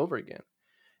Google all over again.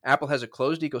 Apple has a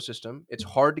closed ecosystem. It's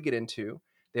hard to get into.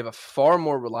 They have a far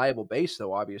more reliable base,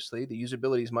 though. Obviously, the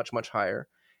usability is much, much higher.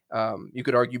 You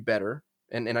could argue better,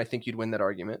 and I think you'd win that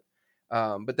argument.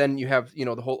 But then you have,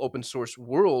 the whole open source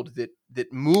world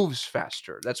that moves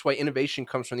faster. That's why innovation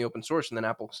comes from the open source, and then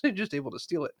Apple's just able to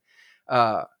steal it.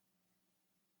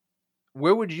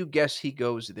 Where would you guess he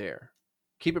goes there?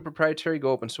 Keep it proprietary,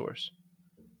 go open source.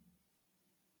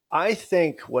 I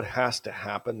think what has to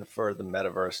happen for the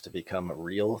metaverse to become a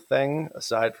real thing,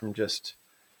 aside from just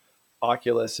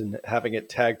Oculus and having it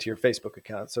tagged to your Facebook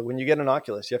account. So when you get an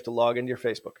Oculus, you have to log into your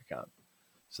Facebook account.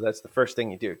 So that's the first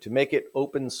thing you do. To make it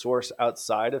open source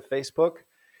outside of Facebook,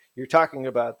 you're talking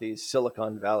about these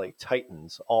Silicon Valley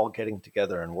titans all getting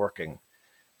together and working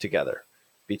together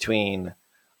between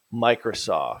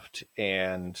Microsoft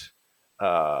and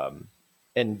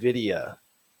NVIDIA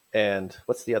and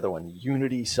what's the other one?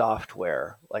 Unity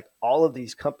Software. Like, all of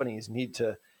these companies need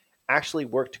to actually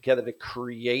work together to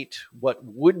create what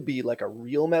would be like a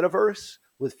real metaverse,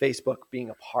 with Facebook being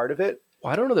a part of it.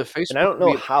 Well, I don't know that Facebook. And I don't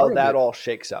know how that all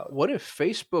shakes out. What if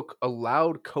Facebook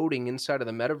allowed coding inside of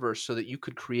the metaverse so that you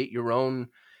could create your own,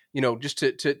 just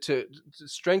to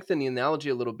strengthen the analogy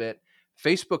a little bit?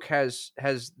 Facebook has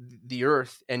the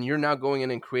earth, and you're now going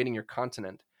in and creating your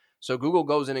continent. So Google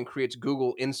goes in and creates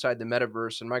Google inside the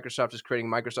metaverse, and Microsoft is creating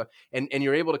Microsoft, and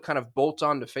you're able to kind of bolt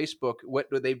on to Facebook. What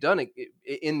they've done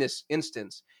in this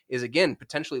instance is, again,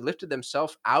 potentially lifted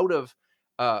themselves out of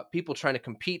people trying to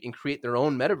compete and create their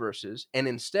own metaverses, and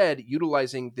instead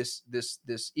utilizing this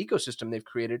ecosystem they've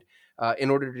created in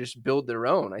order to just build their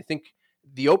own. I think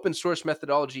the open source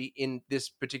methodology in this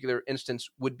particular instance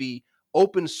would be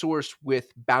open source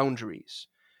with boundaries.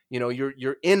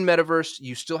 You're in metaverse,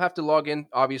 you still have to log in,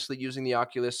 obviously using the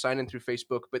Oculus, sign in through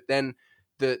Facebook, but then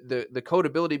the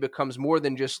codability becomes more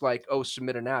than just like, oh,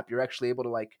 submit an app. You're actually able to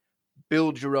like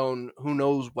build your own who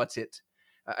knows what's it.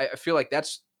 I feel like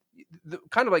that's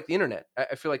kind of like the internet.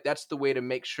 I feel like that's the way to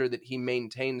make sure that he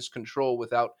maintains control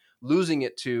without losing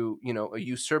it to, a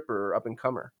usurper or up and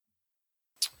comer.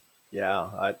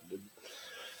 Yeah,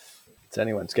 it's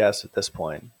anyone's guess at this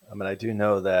point. I mean, I do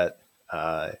know that,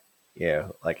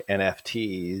 like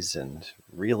NFTs and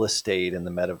real estate in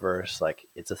the metaverse, like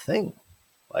it's a thing.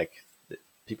 Like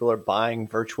people are buying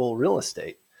virtual real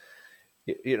estate.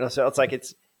 So it's like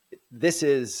this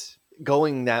is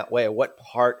going that way. What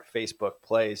part Facebook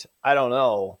plays, I don't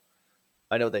know.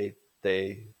 I know they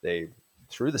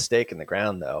threw the stake in the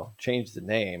ground though, changed the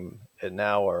name, and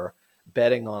now are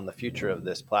betting on the future of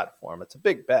this platform. It's a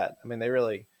big bet. I mean, they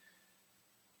really,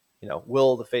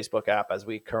 will the Facebook app as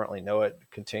we currently know it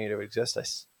continue to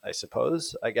exist? I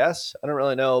suppose, I guess. I don't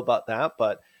really know about that,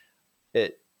 but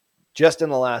it just in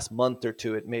the last month or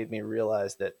two, it made me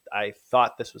realize that I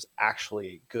thought this was actually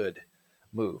a good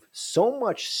move. So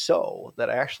much so that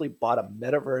I actually bought a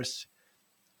metaverse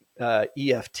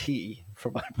EFT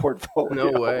for my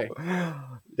portfolio. No way.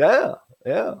 Yeah.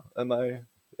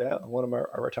 One of our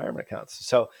retirement accounts.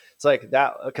 So it's like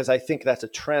that, because I think that's a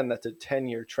trend. That's a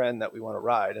 10-year trend that we want to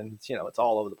ride. And it's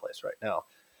all over the place right now.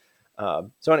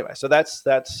 So anyway, so that's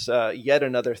yet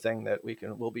another thing that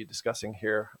we'll be discussing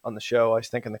here on the show. I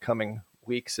think in the coming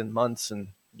weeks and months and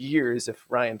years, if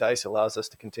Ryan Deiss allows us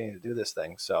to continue to do this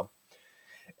thing. So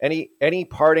any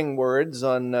parting words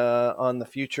on the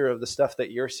future of the stuff that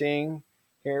you're seeing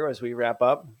here as we wrap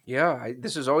up? Yeah,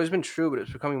 this has always been true, but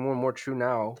it's becoming more and more true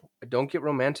now. Don't get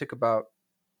romantic about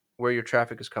where your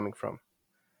traffic is coming from.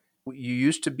 You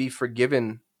used to be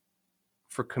forgiven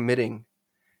for committing,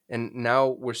 and now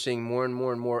we're seeing more and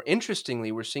more and more.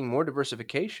 Interestingly, we're seeing more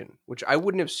diversification, which I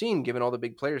wouldn't have seen given all the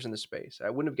big players in the space. I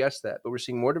wouldn't have guessed that, but we're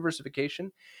seeing more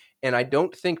diversification, and I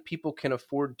don't think people can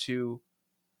afford to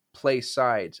play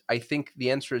sides. I think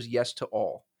the answer is yes to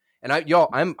all. And I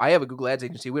have a Google Ads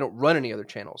agency. We don't run any other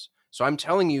channels. So I'm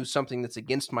telling you something that's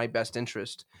against my best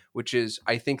interest, which is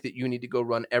I think that you need to go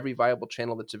run every viable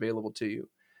channel that's available to you.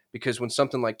 Because when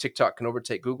something like TikTok can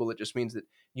overtake Google, it just means that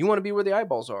you want to be where the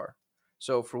eyeballs are.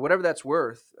 So for whatever that's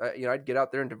worth, I'd get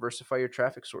out there and diversify your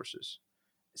traffic sources.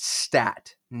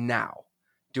 Stat now.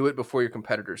 Do it before your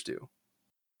competitors do.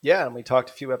 Yeah, and we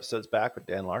talked a few episodes back with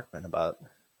Dan Larkman about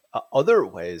other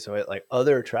ways, right? Like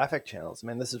other traffic channels. I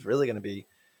mean, this is really going to be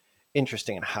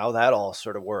interesting in how that all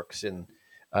sort of works in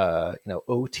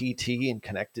OTT and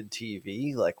connected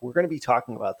TV. Like we're going to be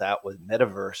talking about that with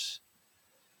metaverse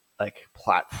like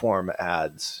platform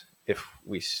ads if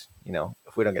we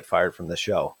don't get fired from the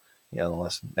show, in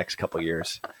the next couple of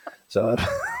years. So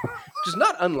just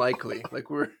not unlikely. Like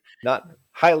we're not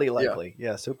highly likely.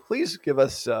 Yeah. So please give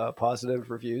us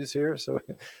positive reviews here. So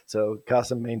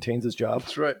Qasim maintains his job.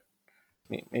 That's right.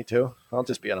 Me too. I'll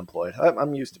just be unemployed.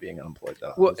 I'm used to being unemployed,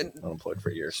 though. Well, unemployed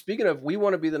for years. Speaking of, we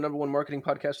want to be the #1 marketing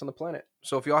podcast on the planet.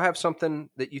 So if y'all have something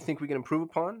that you think we can improve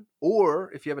upon,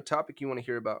 or if you have a topic you want to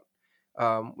hear about,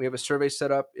 we have a survey set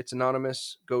up. It's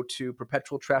anonymous. Go to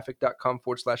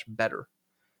perpetualtraffic.com/better.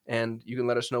 And you can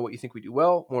let us know what you think we do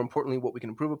well. More importantly, what we can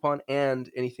improve upon and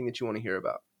anything that you want to hear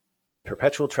about.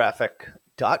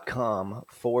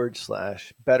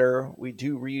 perpetualtraffic.com/better. We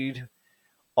do read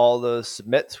all those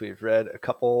submits. We've read a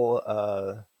couple,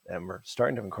 and we're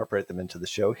starting to incorporate them into the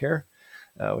show here,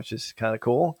 which is kind of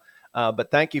cool.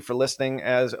 But thank you for listening.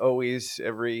 As always,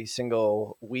 every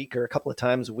single week or a couple of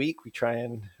times a week, we try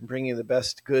and bring you the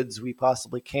best goods we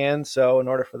possibly can. So in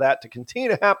order for that to continue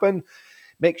to happen,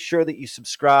 make sure that you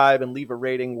subscribe and leave a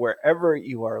rating wherever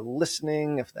you are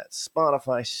listening. If that's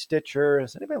Spotify, Stitcher.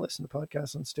 Does anybody listen to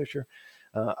podcasts on Stitcher?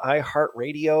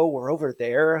 iHeartRadio, we're over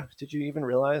there. Did you even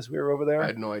realize we were over there? I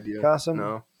had no idea. Qasim?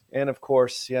 No. And of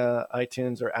course,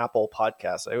 iTunes or Apple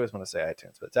Podcasts. I always want to say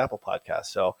iTunes, but it's Apple Podcasts.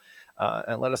 So,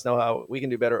 and let us know how we can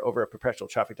do better over at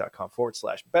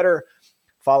perpetualtraffic.com/better.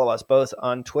 Follow us both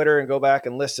on Twitter and go back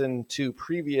and listen to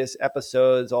previous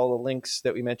episodes. All the links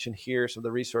that we mentioned here, some of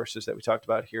the resources that we talked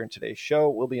about here in today's show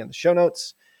will be in the show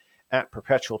notes at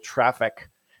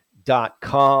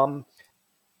perpetualtraffic.com.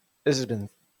 This has been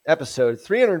episode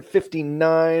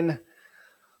 359.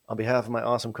 On behalf of my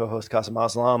awesome co-host, Qasim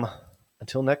Aslam,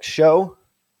 until next show,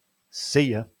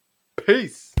 see ya.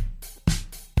 Peace.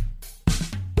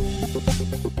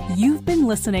 You've been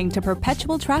listening to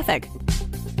Perpetual Traffic,